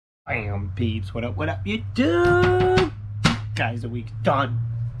Bam, peeps. What up, you do? Guys, the week's done.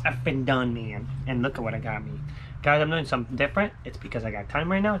 I've been done, man. And look at what I got me. Guys, I'm doing something different. It's because I got time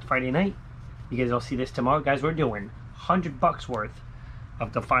right now. It's Friday night. You guys will see this tomorrow. Guys, we're doing $100 worth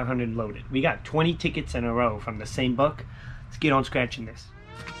of the 500 loaded. We got 20 tickets in a row from the same book. Let's get on scratching this.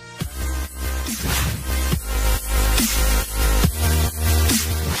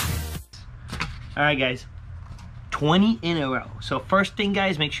 Alright, guys. 20 in a row. So first thing,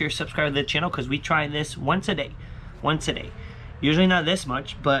 guys, make sure you're subscribed to the channel because we try this once a day. Usually not this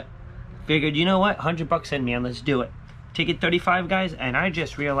much, but figured, you know what, $100 in, man, let's do it. Ticket 35, guys, and I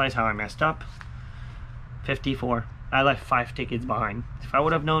just realized how I messed up. 54. I left 5 tickets behind. If I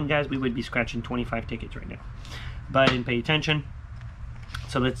would have known, guys, we would be scratching 25 tickets right now, but I didn't pay attention.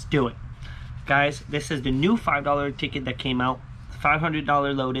 So let's do it, guys. This is the new $5 ticket that came out,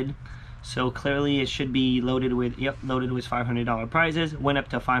 $500 loaded. So clearly it should be loaded with, loaded with $500 prizes. Went up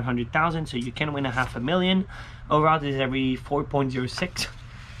to 500,000, so you can win $500,000. Overall, this is every 4.06.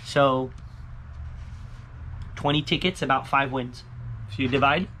 So 20 tickets, about 5 wins. So you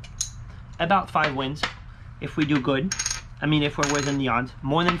divide, about 5 wins. If we do good, I mean, if we're within the odds,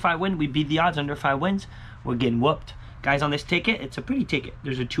 more than 5 wins, we beat the odds. Under 5 wins, we're getting whooped. Guys, on this ticket, it's a pretty ticket.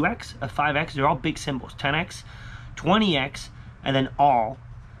 There's a 2x, a 5x. They're all big symbols. 10x, 20x, and then all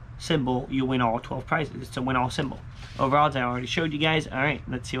symbol, you win all 12 prizes. It's a win all symbol. Overall, I already showed you guys. All right,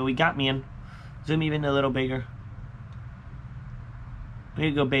 let's see what we got, man. Zoom even a little bigger. We need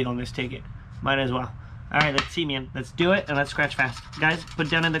to go big on this ticket. Might as well. All right, let's see, man. Let's do it, and let's scratch fast. Guys, put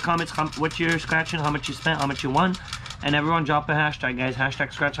down in the comments what you're scratching, how much you spent, how much you won, and everyone drop a hashtag, guys.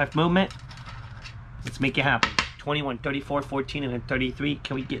 Hashtag Scratch Life Movement. Let's make it happen. 21, 34, 14, and then 33.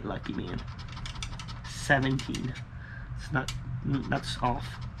 Can we get lucky, man? 17. It's not, that's off.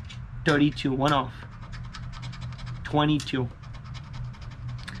 32, 1 off. 22.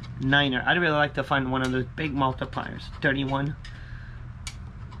 9er. I'd really like to find one of those big multipliers. 31.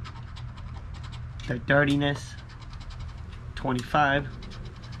 The dirtiness. 25.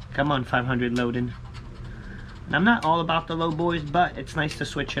 Come on, 500 loaded. And I'm not all about the low, boys, but it's nice to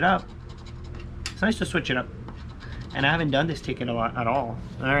switch it up. It's nice to switch it up. And I haven't done this ticket a lot at all.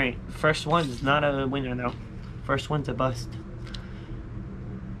 Alright, first one's not a winner though. First one's a bust.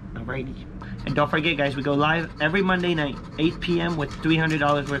 Alrighty. And don't forget, guys, we go live every Monday night, 8 p.m. with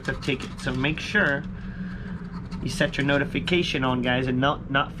 $300 worth of tickets. So make sure you set your notification on, guys, and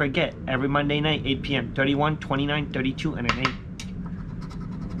not forget, every Monday night, 8 p.m. 31, 29, 32, and an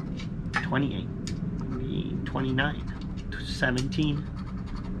 8. 28, 29, 17,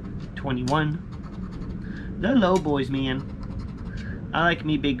 21. The low boys, man. I like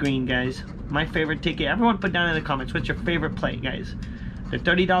me big green, guys. My favorite ticket. Everyone put down in the comments, what's your favorite play, guys? The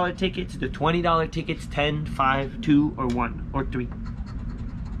 $30 tickets, the $20 tickets, 10, 5, 2, or 1, or 3.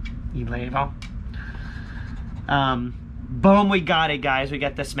 You level. Boom, we got it, guys. We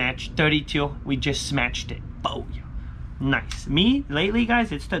got this match. 32. We just smashed it. Boom. Nice. Me, lately,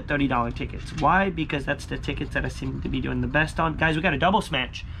 guys, it's the $30 tickets. Why? Because that's the tickets that I seem to be doing the best on. Guys, we got a double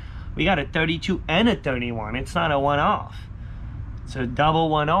smash. We got a 32 and a 31. It's not a one off. It's a double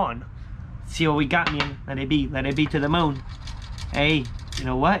one on. Let's see what we got, man. Let it be. Let it be to the moon. Hey, you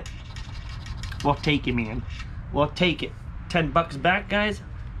know what? We'll take it, man. We'll take it. $10 back, guys.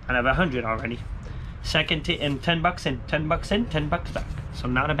 I have 100 already. Second and $10 in, $10 in, $10 back. So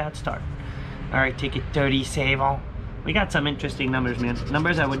not a bad start. All right, ticket 30, save all. We got some interesting numbers, man.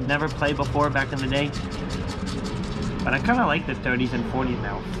 Numbers I would never play before back in the day. But I kind of like the 30s and 40s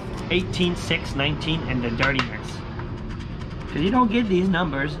now. 18, 6, 19, and the dirtiness. Because you don't get these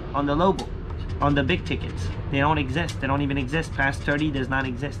numbers on the low, on the big tickets. They don't exist. They don't even exist. Past 30 does not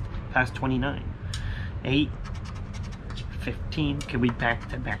exist. Past 29. 8. 15. Can we back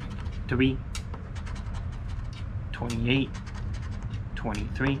to back? 3. 28.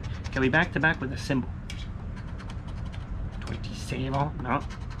 23. Can we back to back with a symbol? 27. No.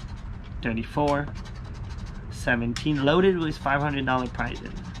 34. 17. Loaded with $500 prizes.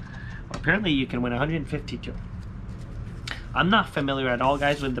 Well, apparently you can win 152. I'm not familiar at all,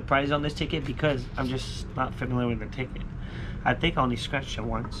 guys, with the prize on this ticket because I'm just not familiar with the ticket. I think I only scratched it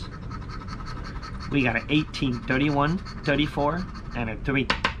once. We got an 18, 31, 34, and a 3.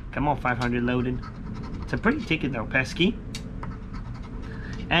 Come on, 500 loaded. It's a pretty ticket though, pesky.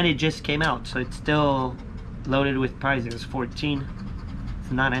 And it just came out, so it's still loaded with prizes. 14.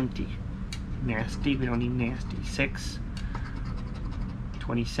 It's not empty. Nasty, we don't need nasty. 6.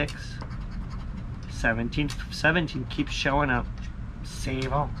 26. 17. 17 keeps showing up.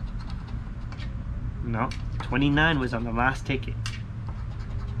 Save all. No. 29 was on the last ticket.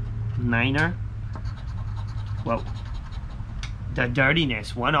 9er. Whoa. The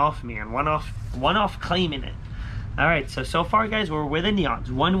dirtiness. One off, man. One off claiming it. Alright, so far, guys, we're within the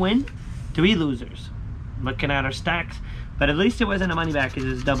odds. 1 win, 3 losers. Looking at our stacks. But at least it wasn't a money back,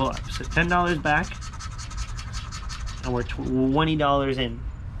 because it's double up. So $10 back. And we're $20 in.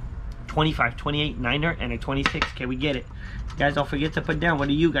 25, 28, 9er, and a 26. Can we get it? Guys, don't forget to put down, what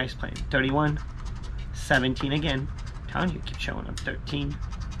are you guys playing? 31, 17 again. I'm telling you, keep showing up. 13.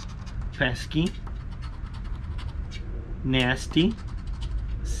 Pesky. Nasty.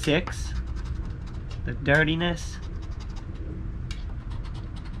 6. The dirtiness.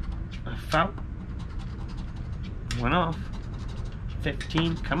 A foul. 1 off.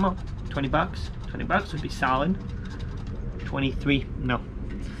 15. Come on. 20 bucks. 20 bucks would be solid. 23. No.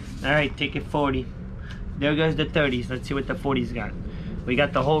 Alright, ticket 40. There goes the 30s. Let's see what the 40s got. We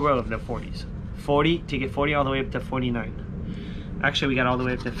got the whole row of the 40s. 40, ticket 40 all the way up to 49. Actually, we got all the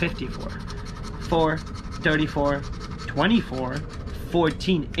way up to 54. 4, 34, 24,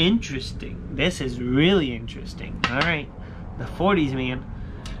 14. Interesting. This is really interesting. Alright. The 40s, man.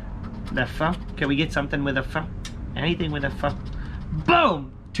 The fuck? Can we get something with a fuck? Anything with a fuck?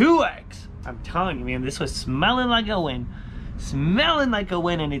 Boom! 2x! I'm telling you, man, this was smelling like a win. Smelling like a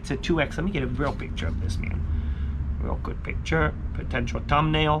win, and it's a 2x. Let me get a real picture of this, man. Real good picture. Potential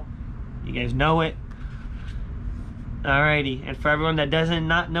thumbnail. You guys know it. Alrighty, and for everyone that doesn't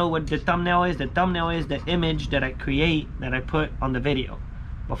not know what the thumbnail is the image that I create, that I put on the video.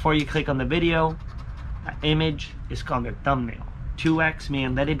 Before you click on the video, that image is called the thumbnail. 2x,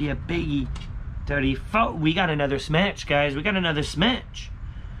 man, let it be a biggie. 34. We got another smash, guys. We got another smash.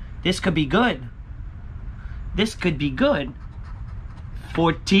 This could be good. This could be good.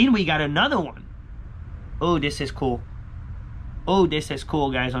 14, we got another one. Oh, this is cool. Oh, this is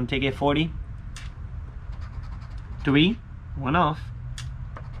cool, guys, on ticket 40. 3, 1 off.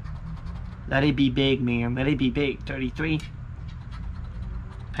 Let it be big, man. Let it be big. 33.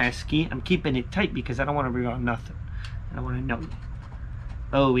 Pesky. I'm keeping it tight because I don't want to reveal nothing. I don't want to know.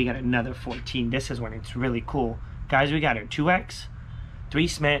 Oh, we got another 14. This is when it's really cool. Guys, we got our 2x, 3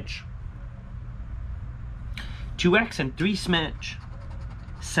 smash. 2x and 3 smash.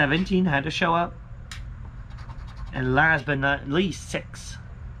 17 had to show up. And last but not least, 6.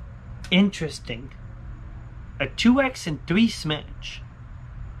 Interesting. A 2x and 3 smash.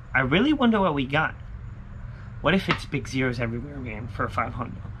 I really wonder what we got. What if it's big zeros everywhere, man, for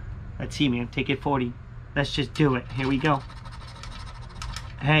 500? Let's see, man. Ticket 40. Let's just do it. Here we go.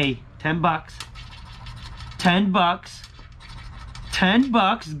 Hey, 10 bucks. 10 bucks. 10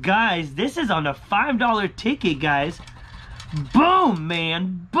 bucks. Guys, this is on a $5 ticket, guys. Boom,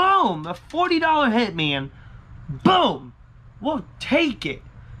 man. Boom. A $40 hit, man. Boom. We'll take it.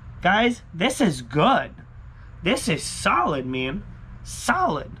 Guys, this is good. This is solid, man.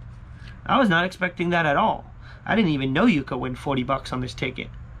 Solid. I was not expecting that at all. I didn't even know you could win 40 bucks on this ticket.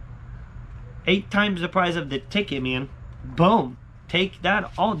 8 times the price of the ticket, man. Boom. Take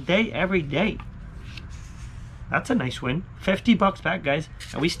that all day, every day. That's a nice win. 50 bucks back, guys.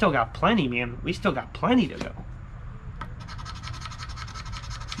 And we still got plenty, man. We still got plenty to go.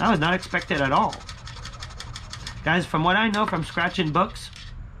 That was not expected at all. Guys, from what I know from scratching books,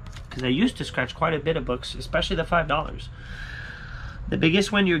 because I used to scratch quite a bit of books, especially the $5. The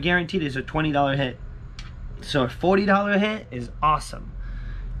biggest win you're guaranteed is a $20 hit. So a $40 hit is awesome.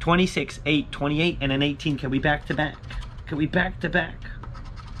 26, 8, 28, and an 18. Can we back to back? Can we back to back?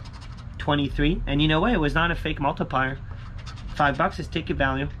 23. And you know what? It was not a fake multiplier. $5 is ticket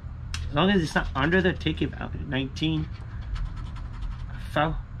value. As long as it's not under the ticket value. 19.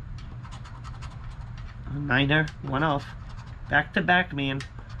 Foul. 9er. 1 off. Back to back, man.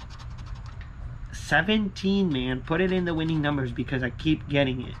 17, man. Put it in the winning numbers because I keep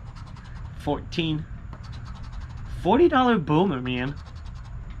getting it. 14. $40 boomer, man.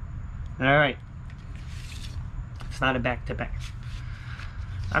 Alright. It's not a back-to-back.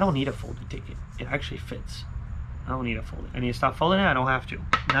 I don't need a folded ticket. It actually fits. I don't need a folded. I need to stop folding it. I don't have to.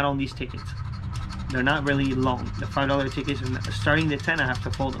 Not on these tickets. They're not really long. The $5 tickets, starting the 10, I have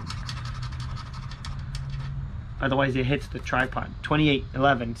to fold them. Otherwise, it hits the tripod. 28,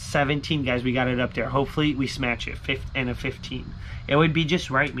 11, 17, guys. We got it up there. Hopefully, we smash it. And a 15. It would be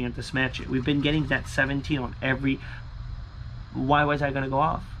just right, man, to smash it. We've been getting that 17 on every... Why was I going to go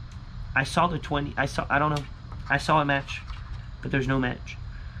off? I saw the 20. I don't know. I saw a match. But there's no match.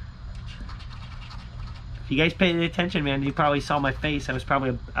 If you guys paid attention, man, you probably saw my face. I was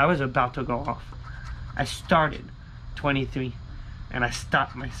about to go off. I started 23. And I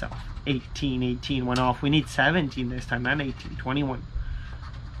stopped myself. 18 went off. We need 17 this time, not 18. 21.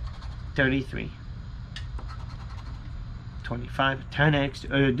 33. 25.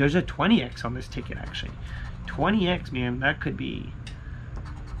 10x. There's a 20x on this ticket, actually. 20x, man. That could be...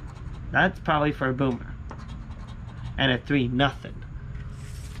 That's probably for a boomer. And a 3, nothing.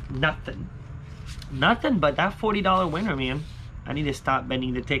 Nothing. Nothing but that $40 winner, man. I need to stop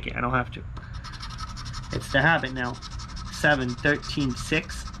bending the ticket. I don't have to. It's the habit now. 7, 13,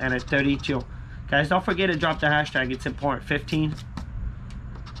 6, and a 32. Guys, don't forget to drop the hashtag. It's important. 15.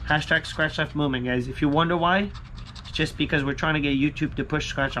 Hashtag scratch off movement, guys. If you wonder why, it's just because we're trying to get YouTube to push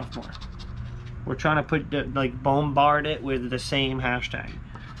scratch off more. We're trying to put like bombard it with the same hashtag.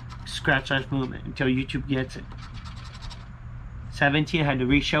 Scratch off movement until YouTube gets it. 17 had to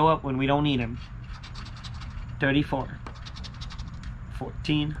re-show up when we don't need him. 34.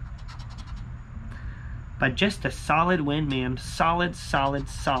 14. But just a solid win, man. Solid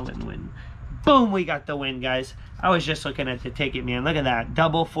win. Boom, we got the win, guys. I was just looking at the ticket, man. Look at that.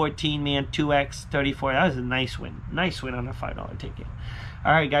 Double 14, man. 2x, 34. That was a nice win. Nice win on a $5 ticket.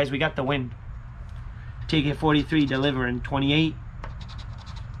 All right, guys, we got the win. Ticket 43, delivering 28.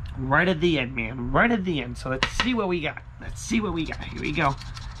 Right at the end, man. Right at the end. So let's see what we got. Let's see what we got. Here we go.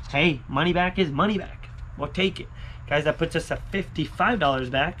 Hey, money back is money back. We'll take it. Guys, that puts us at $55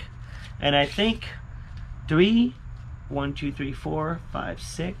 back. And I think 1, 2, 3, 4, 5,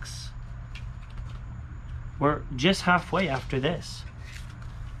 6. We're just halfway after this.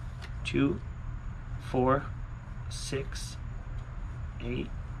 2, 4, 6, 8,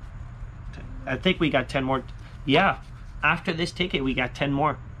 10. I think we got 10 more. Yeah, after this ticket, we got 10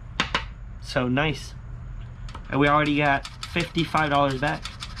 more. So nice. And we already got $55 back.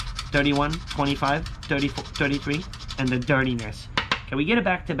 31, 25, 34, 33, and the dirtiness. Can we get it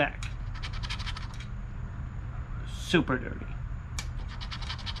back to back? Super dirty.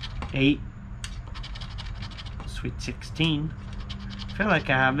 8. Sweet 16. I feel like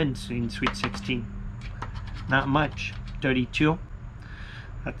I haven't seen Sweet 16. Not much. 32.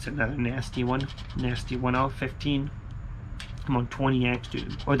 That's another nasty one. Nasty one out. 15. Come on, 20x,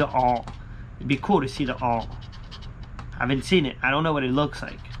 dude. Or the all. It'd be cool to see the all. I haven't seen it. I don't know what it looks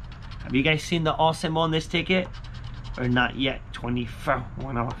like. Have you guys seen the all symbol on this ticket? Or not yet? 24.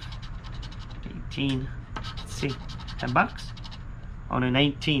 One off. 18. Let's see. $10 on a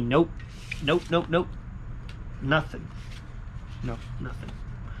 19. Nope. Nope. Nothing. No, nothing.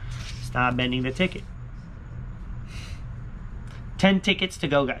 Stop bending the ticket. 10 tickets to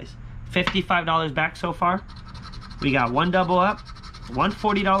go, guys. $55 back so far. We got 1 double up, 1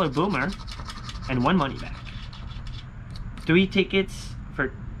 $40 boomer, and 1 money back. 3 tickets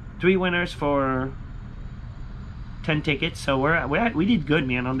for 3 winners for 10 tickets. So we did good,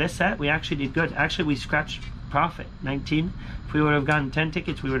 man. On this set, we actually did good. Actually, we scratched profit. 19. If we would have gotten 10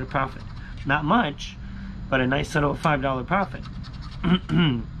 tickets, we would have profit. Not much, but a nice little $5 profit.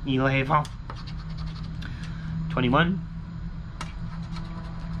 21.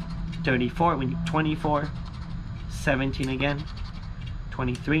 34. We need 24. 17 again.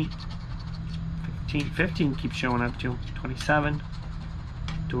 23. 15 keeps showing up too. 27.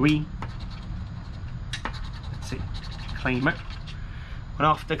 3. Let's see. Claimer. Went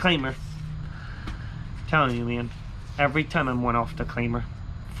off the claimer. Telling you, man. Every time I'm one off the claimer.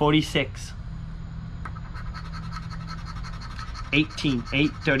 46. 18.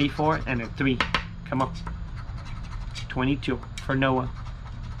 8, 34, and a 3. Come on. 22 for Noah.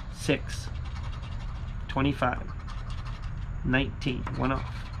 6. 25. 19. One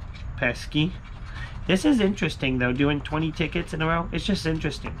off. Pesky. This is interesting though, doing 20 tickets in a row. It's just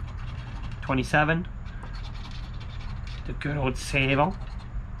interesting. 27. The good old sable.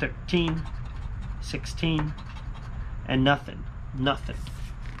 13. 16. And nothing. Nothing.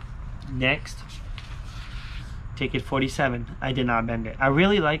 Next. Ticket 47. I did not bend it. I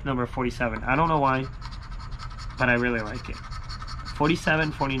really like number 47. I don't know why, but I really like it.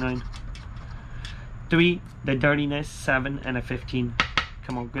 47, 49. 3. The dirtiness. 7 and a 15.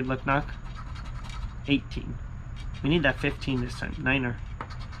 Come on, good luck knock. 18. We need that 15 this time. 9er.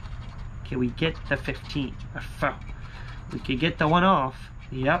 Can we get the 15? We could get the one off.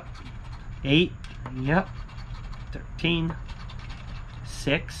 Yep. 8. Yep. 13.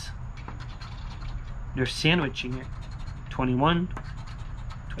 6. They're sandwiching it. 21.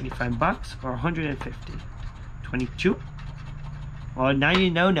 $25 or 150. 22. Well, now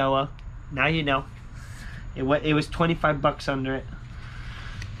you know, Noah. Now you know. It was $25 under it.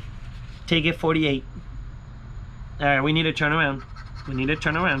 Take it 48. Alright, we need to turn around. We need to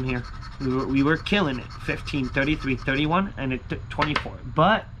turn around here. We were killing it. 15, 33, 31, and 24.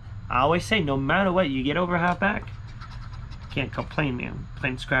 But I always say, no matter what, you get over half back. Can't complain, man.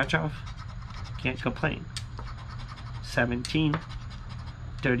 Playing scratch off. Can't complain. 17,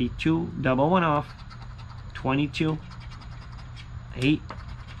 32, double one off. 22, 8,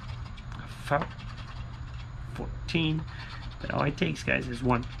 14. But all it takes, guys, is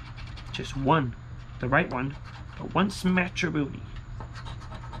one. Just one. The right one. But one smatcheroonie.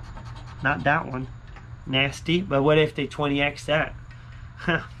 Not that one. Nasty. But what if they 20x that?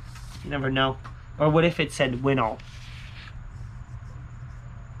 Huh. You never know. Or what if it said win all?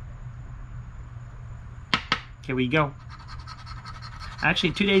 Here we go.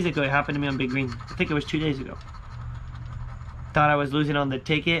 Actually, 2 days ago, it happened to me on Big Green. I think it was 2 days ago. Thought I was losing on the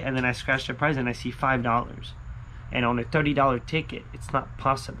ticket, and then I scratched the prize, and I see $5. And on a $30 ticket, it's not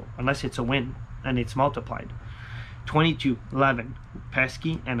possible, unless it's a win, and it's multiplied. 22, 11,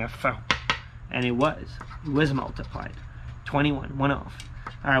 pesky, and a foul. And it was multiplied. 21, one off.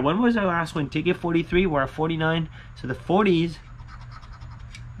 All right, when was our last one? Ticket 43, we're at 49. So the 40s,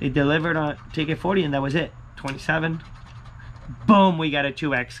 they delivered on ticket 40, and that was it. 27. Boom, we got a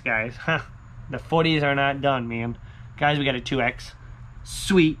 2x, guys. Huh. The 40s are not done, man. Guys, we got a 2x.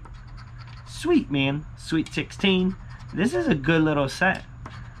 Sweet. Sweet, man. Sweet 16. This is a good little set.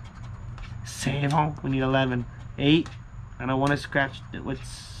 Save on. We need 11. 8. I don't want to scratch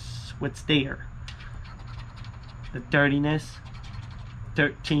what's there. The dirtiness.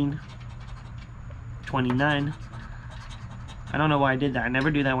 13. 29. I don't know why I did that. I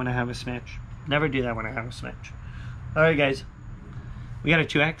never do that when I have a smash. Never do that when I have a smash. Alright, guys. We got a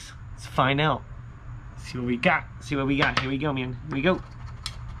 2x. Let's find out. See what we got. See what we got. Here we go, man. Here we go.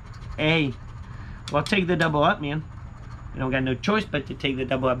 Hey. Well, take the double up, man. We don't got no choice but to take the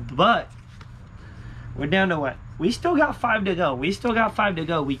double up. But we're down to what? We still got 5 to go. We still got 5 to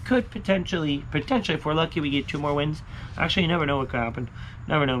go. We could potentially, if we're lucky, we get 2 more wins. Actually, you never know what could happen.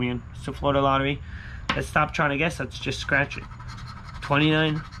 Never know, man. It's the Florida Lottery. Let's stop trying to guess. Let's just scratch it.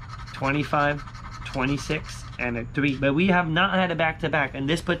 29, 25, 26, and a 3. But we have not had a back-to-back, and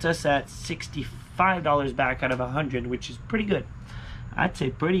this puts us at $65 back out of 100, which is pretty good. I'd say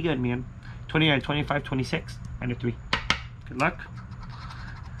pretty good, man. 29, 25, 26, and a 3. Good luck.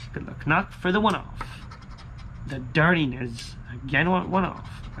 Good luck. Knock for the one-off. The dirtiness. Again, one off.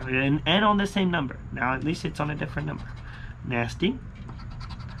 And on the same number. Now, at least it's on a different number. Nasty.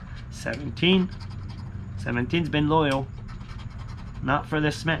 17. 17's been loyal. Not for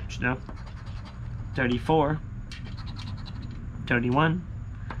this match, no. 34. 31.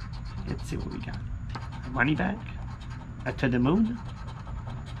 Let's see what we got. Money back. To the moon.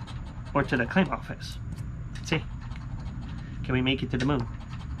 Or to the claim office. Let's see. Can we make it to the moon?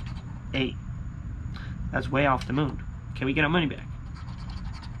 8. That's way off the moon. Can we get our money back?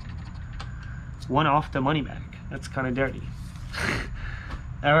 1 off the money back. That's kind of dirty.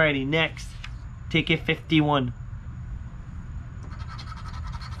 Alrighty, next. Ticket 51.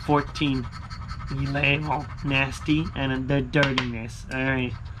 14. Illegal. Nasty. And the dirtiness.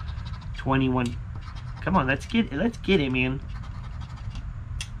 Alright. 21. Come on, let's get it, man.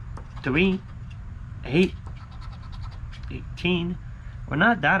 3. 8. 18. We're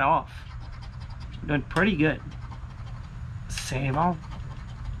not that off. We're doing pretty good. Save all.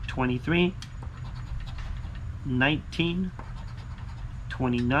 23. 19.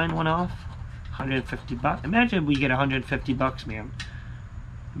 29 went off. 150 bucks. Imagine we get 150 bucks, man.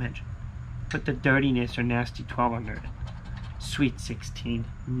 Imagine. Put the dirtiness or nasty 12 under it. Sweet 16.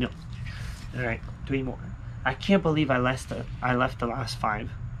 No. Alright, 3 more. I can't believe I left the last 5.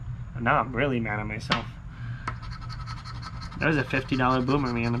 And now I'm really mad at myself. That was a $50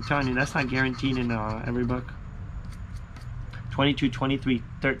 boomer, man. I'm telling you, that's not guaranteed in every book. 22, 23,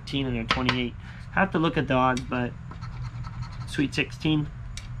 13, and then 28. Have to look at the odds, but Sweet 16.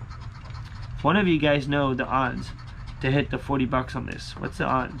 If one of you guys know the odds to hit the 40 bucks on this, what's the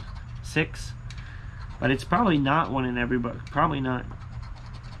odds? 6? But it's probably not one in every book. Probably not.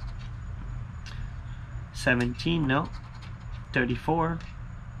 17, no. 34.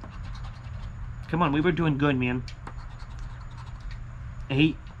 Come on, we were doing good, man.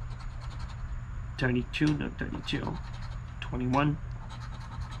 8. 32, no, 32. 21.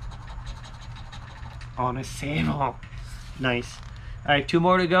 On a save. Oh, nice. Alright, 2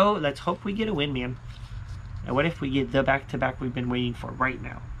 more to go. Let's hope we get a win, man. And what if we get the back-to-back we've been waiting for right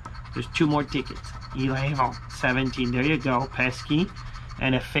now? There's 2 more tickets. 11. 17. There you go. Pesky.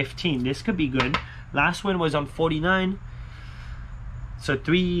 And a 15. This could be good. Last one was on 49. So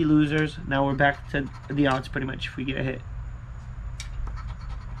 3 losers. Now we're back to the odds pretty much if we get a hit.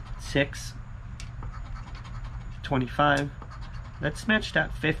 6. 25. Let's match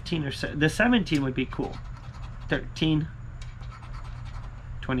that 15 or so. The 17 would be cool. 13.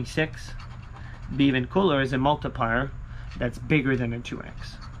 26. Be even cooler is a multiplier that's bigger than a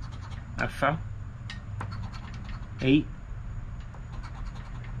 2x. Alpha. 8.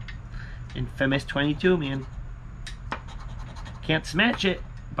 Infamous 22, man. Can't smash it,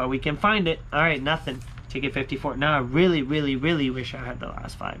 but we can find it. Alright, nothing. Ticket 54. Now I really, really, really wish I had the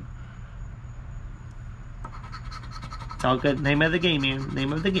last 5. It's all good. Name of the game, man.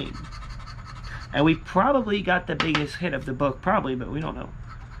 Name of the game. And we probably got the biggest hit of the book, probably, but we don't know.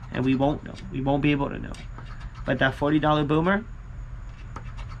 And we won't know. We won't be able to know. But that $40 boomer,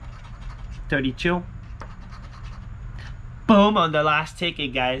 32. Boom on the last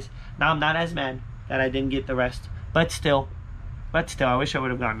ticket, guys. Now I'm not as mad that I didn't get the rest. But still, I wish I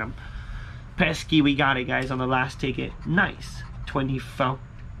would have gotten them. Pesky, we got it, guys, on the last ticket. Nice. 24.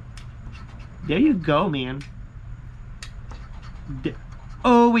 There you go, man.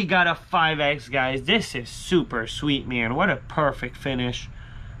 Oh, we got a 5X, guys. This is super sweet, man. What a perfect finish.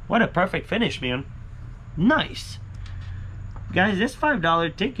 What a perfect finish, man. Nice. Guys, this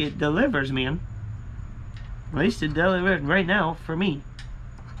 $5 ticket delivers, man. At least it delivered right now for me.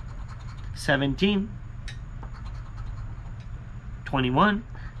 17. 21.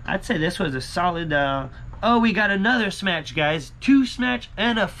 I'd say this was a solid, oh, we got another smash, guys. 2 smash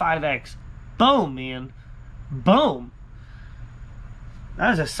and a 5X. Boom, man. Boom.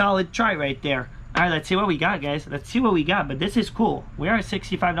 That was a solid try right there. All right, let's see what we got, guys. Let's see what we got, but this is cool. We are at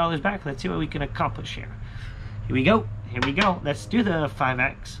 $65 back. Let's see what we can accomplish here. Here we go. Here we go. Let's do the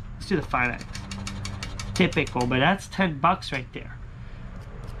 5X. Let's do the 5X. Typical, but that's 10 bucks right there.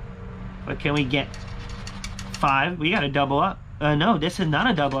 What can we get? 5. We got to double up. No, this is not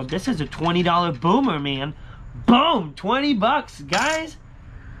a double up. This is a $20 boomer, man. Boom! 20 bucks, guys.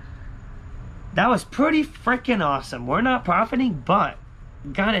 That was pretty freaking awesome. We're not profiting, but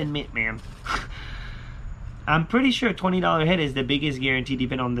gotta admit, man, I'm pretty sure a $20 hit is the biggest guaranteed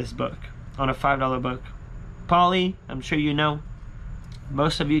even on this book, on a $5 book. Polly, I'm sure you know.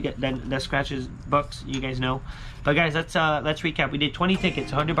 Most of you get that scratches books, you guys know. But guys, let's recap. We did 20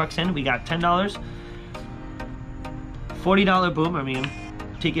 tickets, 100 bucks in. We got $10. $40 boomer, man.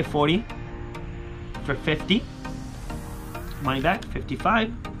 Ticket 40 for 50. Money back,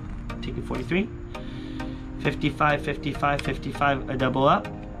 55. Ticket 43. 55, 55, 55, a double up.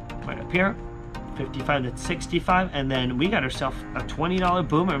 Right up here. 55, that's 65. And then we got ourselves a $20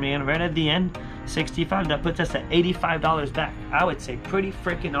 boomer, man, right at the end. 65, that puts us at $85 back. I would say pretty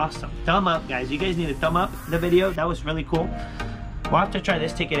freaking awesome. Thumb up, guys. You guys need to thumb up the video. That was really cool. We'll have to try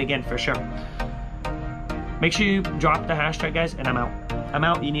this ticket again for sure. Make sure you drop the hashtag, guys, and I'm out. I'm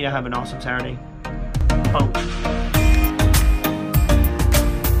out. You need to have an awesome Saturday. Boom.